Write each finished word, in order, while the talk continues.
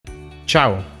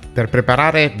Ciao! Per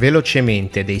preparare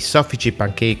velocemente dei soffici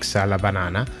pancakes alla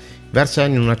banana, versa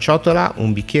in una ciotola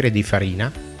un bicchiere di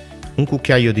farina, un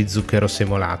cucchiaio di zucchero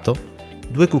semolato,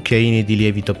 2 cucchiaini di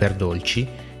lievito per dolci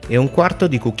e un quarto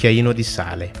di cucchiaino di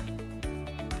sale.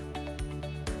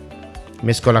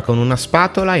 Mescola con una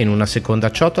spatola e in una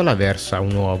seconda ciotola versa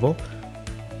un uovo,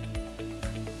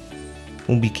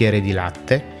 un bicchiere di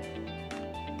latte,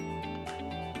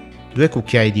 2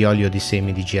 cucchiai di olio di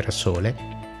semi di girasole.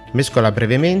 Mescola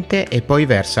brevemente e poi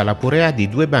versa la purea di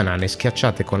 2 banane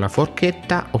schiacciate con la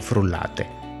forchetta o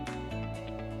frullate.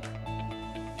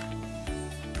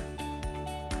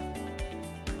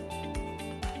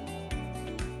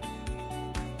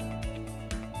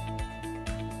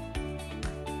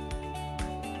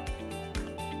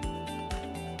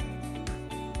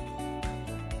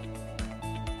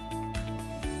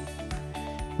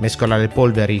 Mescola le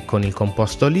polveri con il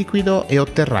composto liquido e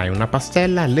otterrai una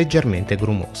pastella leggermente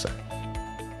grumosa.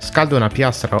 Scalda una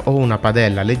piastra o una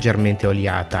padella leggermente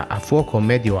oliata a fuoco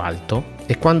medio-alto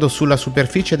e quando sulla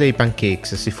superficie dei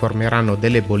pancakes si formeranno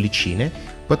delle bollicine,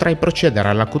 potrai procedere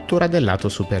alla cottura del lato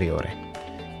superiore.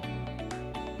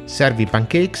 Servi i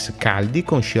pancakes caldi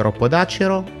con sciroppo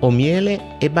d'acero o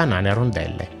miele e banane a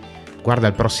rondelle. Guarda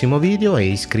il prossimo video e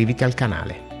iscriviti al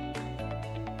canale.